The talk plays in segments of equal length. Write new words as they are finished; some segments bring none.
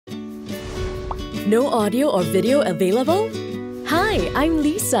No audio or video available? Hi, I'm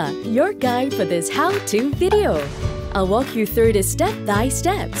Lisa, your guide for this how-to video. I'll walk you through this step by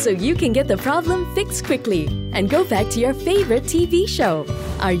step so you can get the problem fixed quickly and go back to your favorite TV show.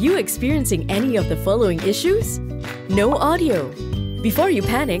 Are you experiencing any of the following issues? No audio. Before you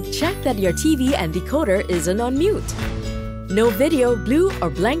panic, check that your TV and decoder isn't on mute. No video, blue or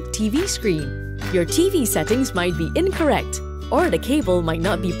blank TV screen. Your TV settings might be incorrect, or the cable might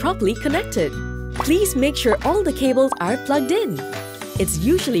not be properly connected. Please make sure all the cables are plugged in. It's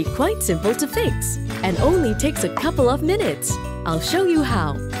usually quite simple to fix and only takes a couple of minutes. I'll show you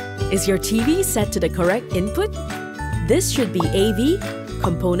how. Is your TV set to the correct input? This should be AV,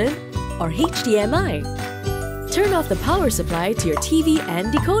 component, or HDMI. Turn off the power supply to your TV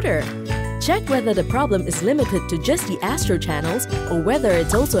and decoder. Check whether the problem is limited to just the Astro channels or whether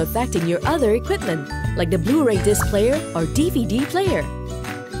it's also affecting your other equipment, like the Blu-ray disc player or DVD player.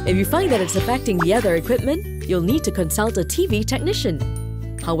 If you find that it's affecting the other equipment, you'll need to consult a TV technician.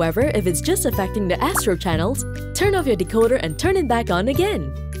 However, if it's just affecting the Astro channels, turn off your decoder and turn it back on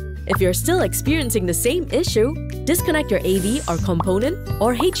again. If you're still experiencing the same issue, disconnect your AV or component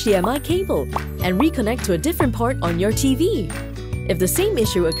or HDMI cable and reconnect to a different port on your TV. If the same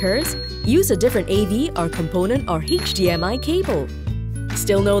issue occurs, use a different AV or component or HDMI cable.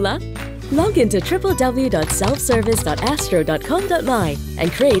 Still no luck? Log into www.selfservice.astro.com.my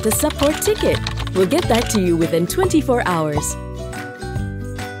and create a support ticket. We'll get back to you within 24 hours.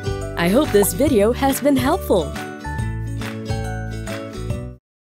 I hope this video has been helpful.